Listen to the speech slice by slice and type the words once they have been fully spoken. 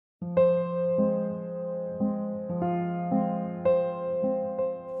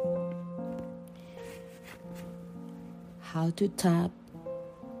How to tap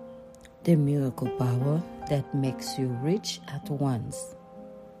the miracle power that makes you rich at once.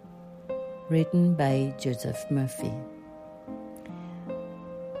 Written by Joseph Murphy.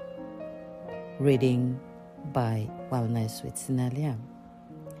 Reading by Wellness with Sinalia.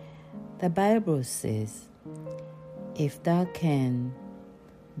 The Bible says, if thou can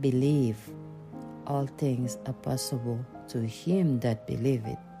believe, all things are possible to him that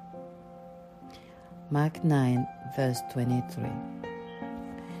believeth. Mark 9, verse 23.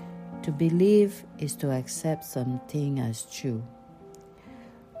 To believe is to accept something as true.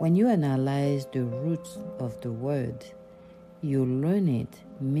 When you analyze the roots of the word, you learn it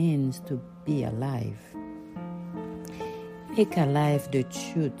means to be alive. Make alive the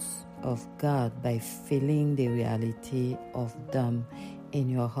truths of God by feeling the reality of them in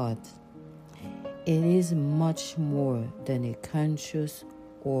your heart. It is much more than a conscious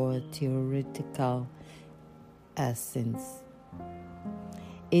or theoretical essence.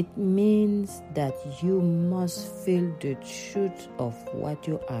 It means that you must feel the truth of what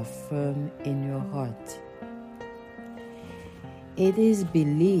you affirm in your heart. It is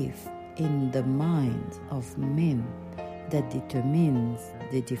belief in the mind of men that determines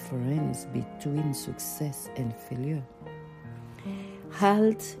the difference between success and failure,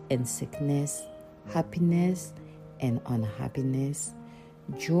 health and sickness, happiness and unhappiness,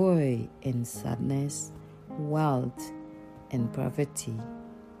 joy and sadness, wealth and poverty.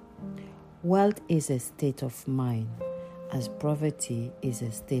 Wealth is a state of mind, as poverty is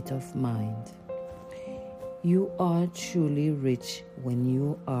a state of mind. You are truly rich when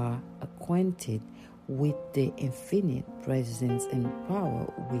you are acquainted with the infinite presence and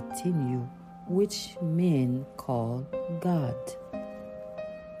power within you, which men call God.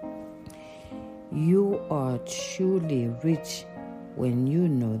 You are truly rich when you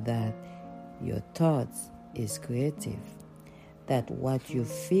know that your thoughts is creative, that what you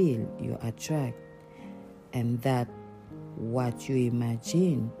feel you attract, and that what you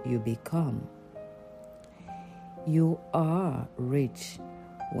imagine you become. You are rich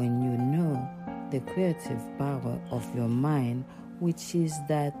when you know the creative power of your mind, which is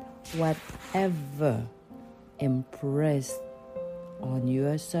that whatever impressed on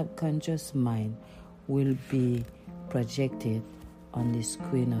your subconscious mind will be projected on the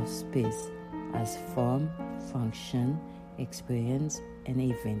screen of space as form, function, experience, and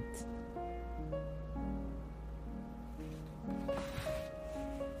event.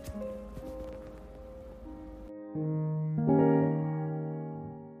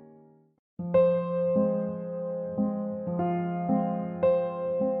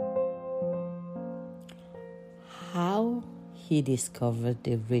 How he discovered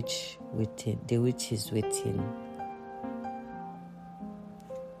the riches within.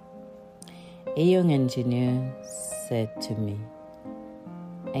 A young engineer said to me,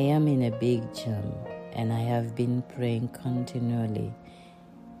 I am in a big jam and I have been praying continually,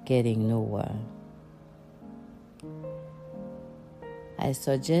 getting nowhere. I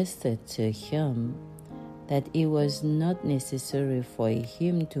suggested to him that it was not necessary for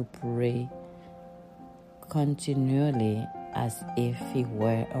him to pray continually as if he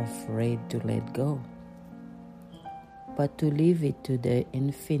were afraid to let go, but to leave it to the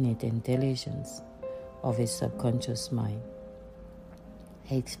infinite intelligence of his subconscious mind.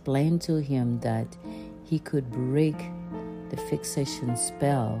 I explained to him that he could break the fixation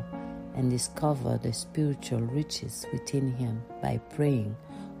spell and discover the spiritual riches within him by praying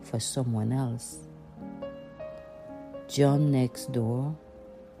for someone else. John next door,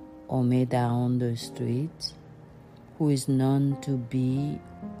 or me down the street, who is known to be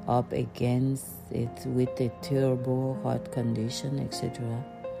up against it with a terrible heart condition, etc.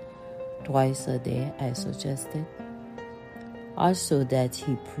 Twice a day, I suggested. Also that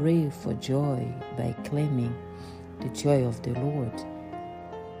he pray for joy by claiming the joy of the Lord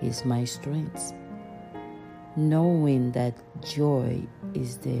is my strength, knowing that joy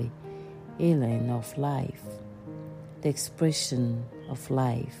is the element of life, the expression of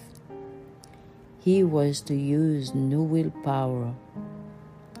life. He was to use no willpower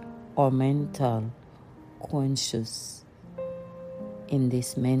or mental conscious in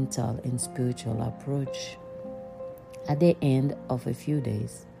this mental and spiritual approach. At the end of a few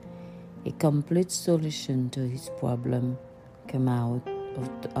days, a complete solution to his problem came out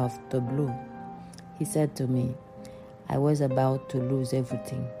of the blue. He said to me, I was about to lose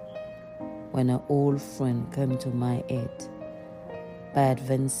everything when an old friend came to my aid by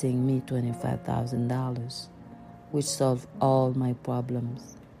advancing me $25,000, which solved all my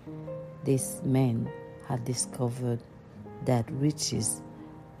problems. This man had discovered that riches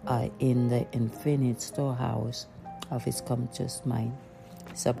are in the infinite storehouse of his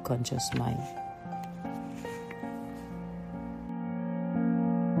subconscious mind.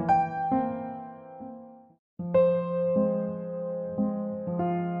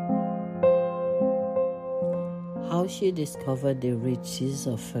 How she discovered the riches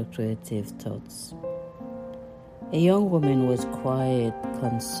of her creative thoughts. A young woman was quite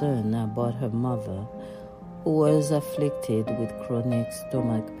concerned about her mother, who was afflicted with chronic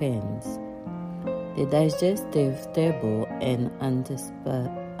stomach pains. The digestive table and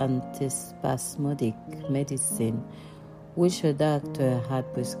antispasmodic medicine which her doctor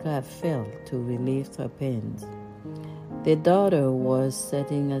had prescribed failed to relieve her pains. The daughter was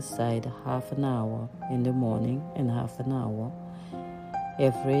setting aside half an hour in the morning and half an hour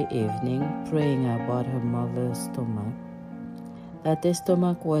every evening praying about her mother's stomach, that the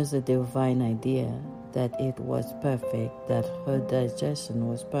stomach was a divine idea, that it was perfect, that her digestion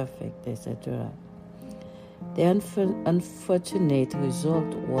was perfect, etc. The unfortunate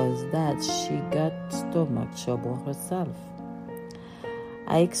result was that she got stomach trouble herself.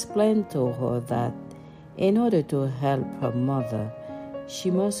 I explained to her that in order to help her mother,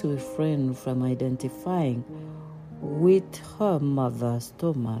 she must refrain from identifying with her mother's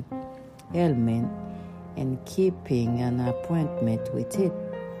stomach ailment and keeping an appointment with it,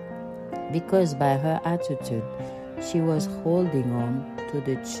 because by her attitude, she was holding on to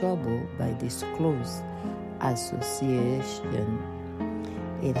the trouble by this close association.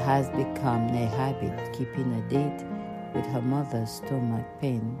 It has become a habit keeping a date with her mother's stomach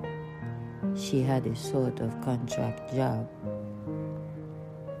pain. She had a sort of contract job.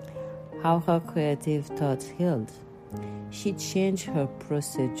 How her creative thoughts healed. She changed her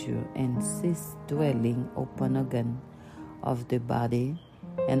procedure and ceased dwelling upon organ of the body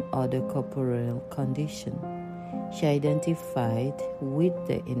and other corporeal conditions. She identified with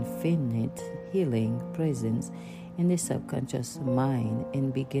the infinite healing presence in the subconscious mind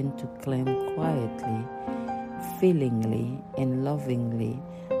and began to claim quietly, feelingly, and lovingly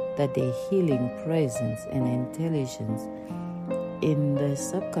that the healing presence and intelligence in the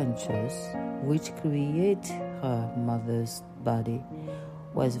subconscious, which created her mother's body,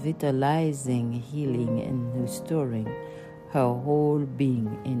 was vitalizing, healing, and restoring her whole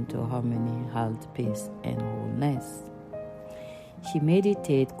being into harmony, health, peace, and wholeness. She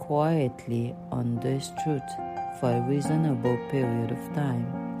meditated quietly on this truth for a reasonable period of time,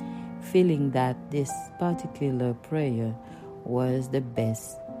 feeling that this particular prayer was the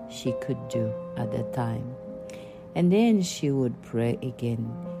best she could do at the time. And then she would pray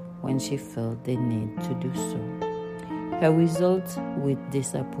again when she felt the need to do so. Her results with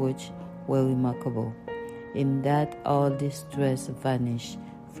this approach were remarkable, in that all distress vanished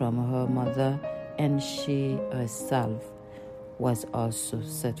from her mother and she herself was also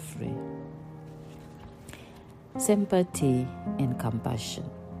set free. Sympathy and compassion.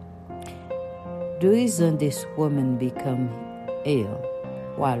 The reason this woman became ill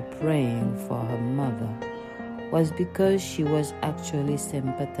while praying for her mother was because she was actually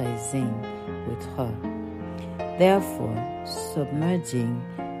sympathizing with her. Therefore, submerging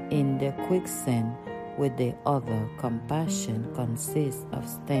in the quicksand with the other, compassion consists of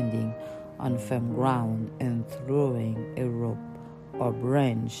standing on firm ground and throwing a rope or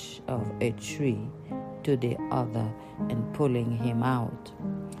branch of a tree to the other and pulling him out.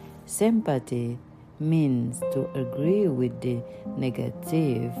 Sympathy means to agree with the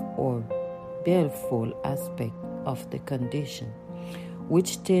negative or baleful aspect of the condition,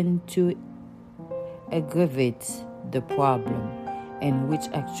 which tend to aggravate the problem and which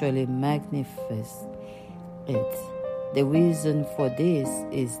actually magnifies it. The reason for this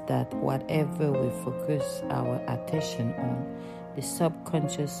is that whatever we focus our attention on, the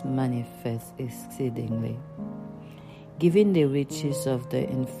subconscious manifests exceedingly, giving the riches of the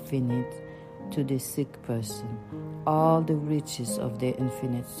infinite to the sick person. All the riches of the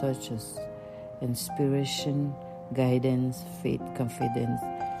infinite, such as inspiration, guidance, faith, confidence,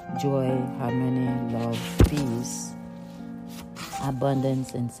 joy, harmony, love, peace,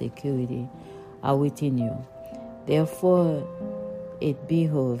 abundance, and security, are within you. Therefore, it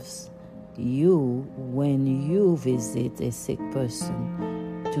behooves you, when you visit a sick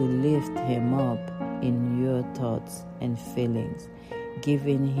person, to lift him up in your thoughts and feelings,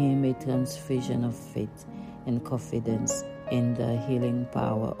 giving him a transfusion of faith and confidence in the healing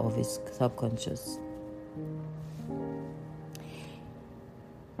power of his subconscious.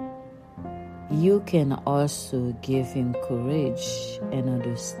 You can also give him courage and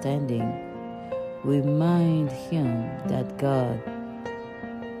understanding. Remind him that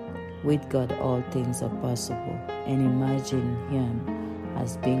with God all things are possible, and imagine him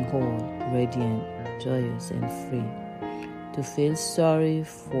as being whole, radiant, joyous, and free. To feel sorry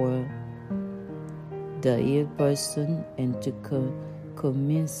for the ill person and to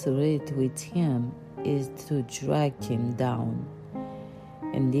commiserate with him is to drag him down.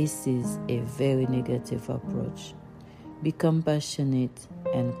 And this is a very negative approach. Be compassionate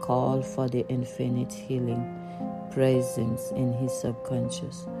and call for the infinite healing presence in his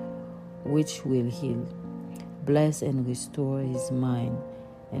subconscious, which will heal, bless, and restore his mind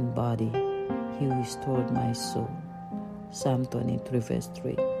and body. He restored my soul. Psalm 23, verse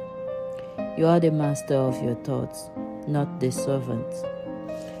 3. You are the master of your thoughts, not the servant.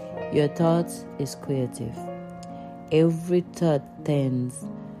 Your thoughts is creative. Every thought tends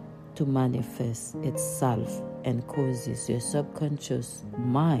to manifest itself and causes your subconscious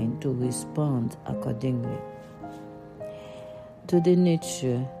mind to respond accordingly to the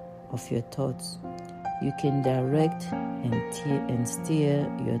nature of your thoughts. You can direct and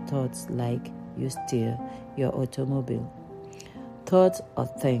steer your thoughts like you steer your automobile. Thoughts are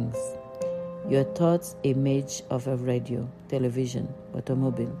things. Your thoughts, image of a radio, television,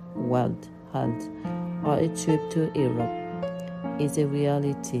 automobile, world, health, or a trip to Europe is a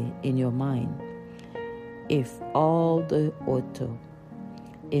reality in your mind. If all the auto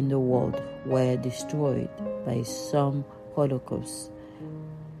in the world were destroyed by some holocaust,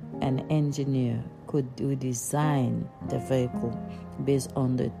 an engineer could redesign the vehicle based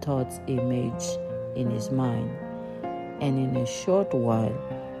on the thoughts image in his mind, and in a short while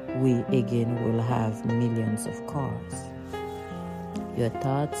we again will have millions of cars. Your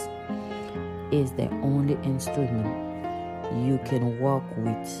thoughts is the only instrument you can work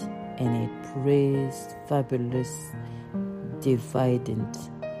with, and it plays fabulous dividend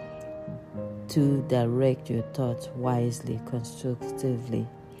to direct your thoughts wisely, constructively,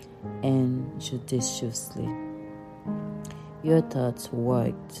 and judiciously. Your thoughts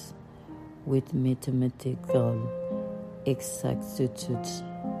worked with mathematical exactitude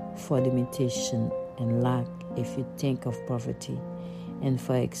for limitation and lack if you think of poverty, and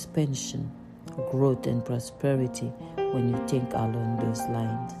for expansion, growth, and prosperity when you think along those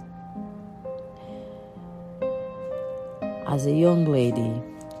lines. As a young lady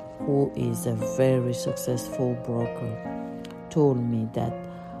who is a very successful broker told me that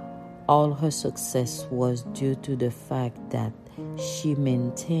all her success was due to the fact that she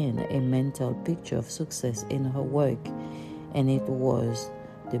maintained a mental picture of success in her work, and it was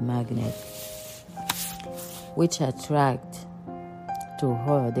the magnet which attract to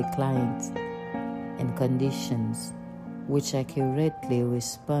her the clients and conditions which accurately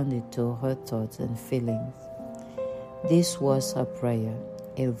responded to her thoughts and feelings. This was her prayer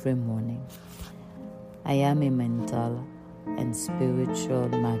every morning. I am a mental and spiritual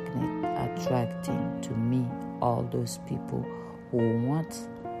magnet attracting to me all those people who want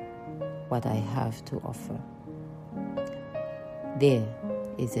what I have to offer. There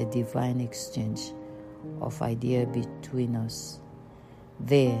is a divine exchange of ideas between us.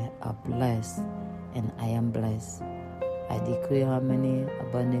 They are blessed and I am blessed. I decree harmony,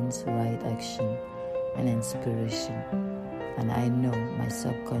 abundance, right action, and inspiration. And I know my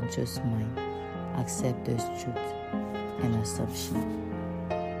subconscious mind accepts this truth and assumption.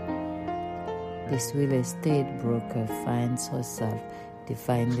 This real estate broker finds herself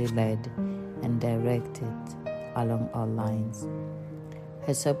divinely led and directed along all lines.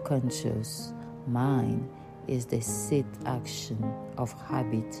 Her subconscious mind is the seat action of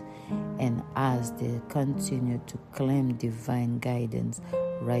habit, and as they continue to claim divine guidance,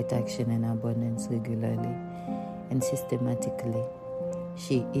 right action, and abundance regularly and systematically,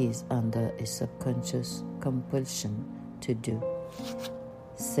 she is under a subconscious compulsion to do,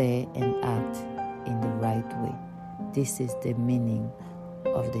 say, and act in the right way. This is the meaning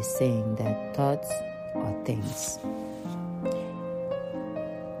of the saying that thoughts are things.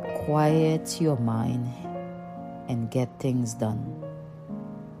 Quiet your mind and get things done.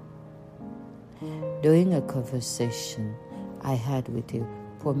 During a conversation I had with a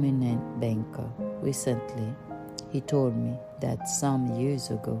prominent banker recently, he told me that some years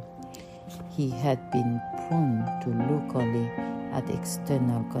ago he had been prone to look only at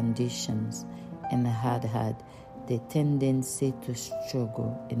external conditions and had the tendency to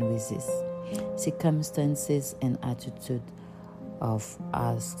struggle and resist circumstances and attitude of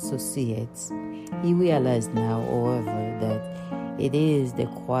associates. He realized now, however, that it is the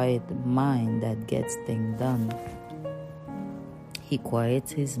quiet mind that gets things done. He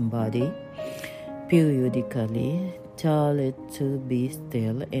quiets his body periodically, tell it to be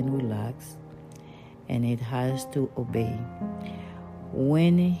still and relax, and it has to obey.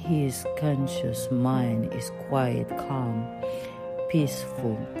 When his conscious mind is quiet, calm,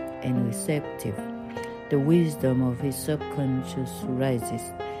 peaceful, and receptive The wisdom of his subconscious rises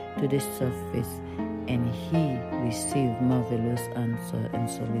to the surface, and he receives marvelous answer and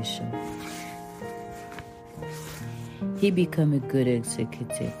solution. He becomes a good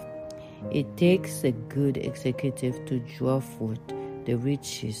executive. It takes a good executive to draw forth the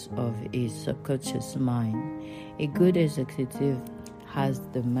riches of his subconscious mind. A good executive has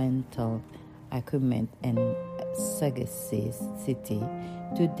the mental acumen and sagacity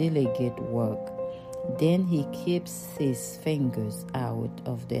to delegate work. Then he keeps his fingers out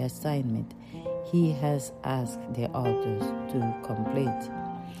of the assignment he has asked the others to complete.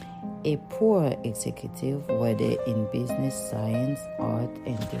 A poor executive, whether in business, science, art,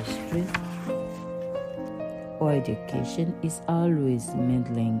 industry, or education, is always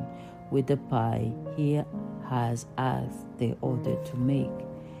meddling with the pie he has asked the other to make.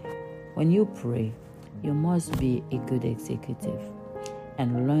 When you pray, you must be a good executive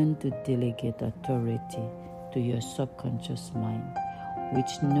and learn to delegate authority to your subconscious mind,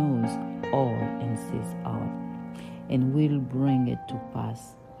 which knows all and sees all, and will bring it to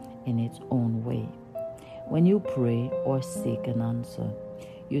pass in its own way. When you pray or seek an answer,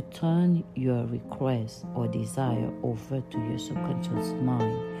 you turn your request or desire over to your subconscious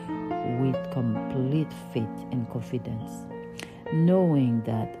mind with complete faith and confidence, knowing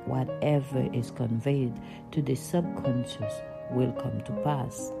that whatever is conveyed to the subconscious will come to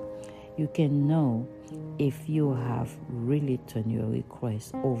pass. You can know if you have really turned your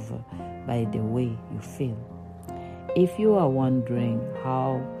request over by the way you feel. If you are wondering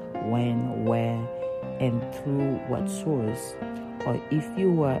how, when, where, and through what source, or if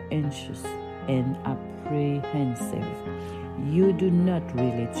you are anxious and apprehensive, you do not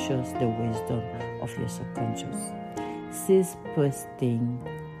really trust the wisdom of your subconscious. Cease posting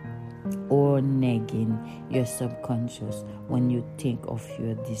or nagging your subconscious when you think of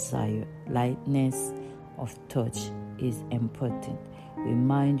your desire. Lightness of touch is important.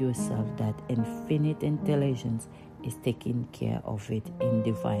 Remind yourself that infinite intelligence is taking care of it in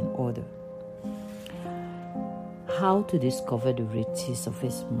divine order. How to discover the riches of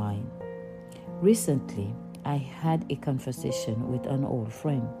his mind. Recently, I had a conversation with an old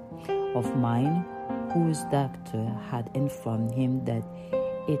friend of mine whose doctor had informed him that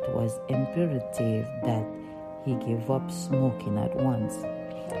it was imperative that he give up smoking at once.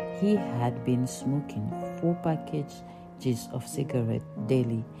 He had been smoking 4 packages of cigarettes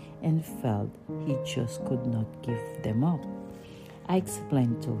daily and felt he just could not give them up. I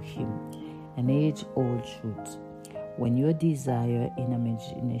explained to him an age-old truth. When your desire and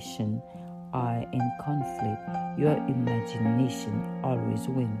imagination are in conflict, your imagination always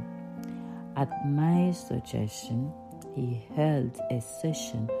wins. At my suggestion, he held a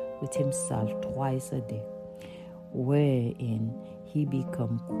session with himself twice a day, wherein he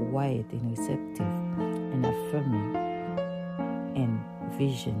became quiet and receptive and affirming and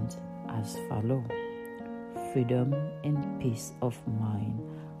visioned as follows: freedom and peace of mind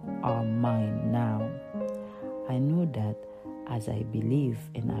are mine now. I know that as I believe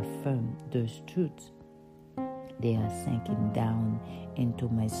and affirm those truths, they are sinking down into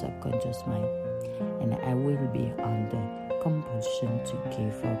my subconscious mind, and I will be under compulsion to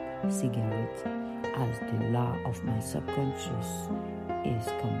give up cigarettes, as the law of my subconscious is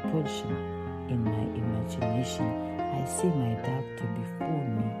compulsion. In my imagination, I see my doctor before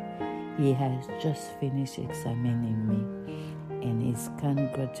me. He has just finished examining me and is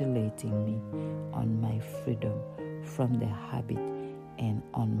congratulating me on my freedom from the habit and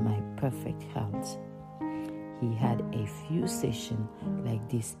on my perfect health. He had a few sessions like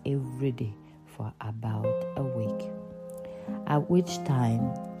this every day for about a week, at which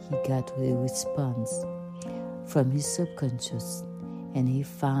time he got a response from his subconscious, and he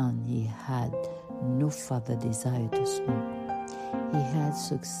found he had no further desire to smoke. He had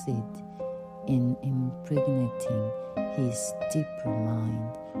succeeded in impregnating his deeper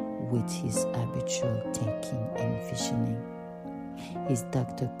mind with his habitual thinking and visioning. His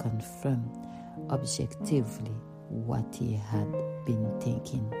doctor confirmed objectively what he had been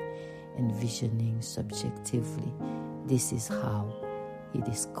thinking and visioning subjectively. This is how he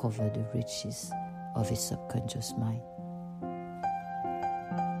discovered the riches of his subconscious mind.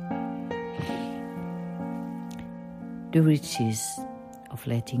 The riches of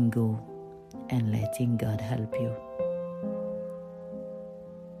letting go and letting God help you.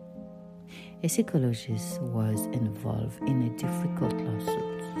 A psychologist was involved in a difficult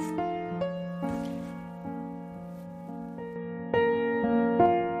lawsuit.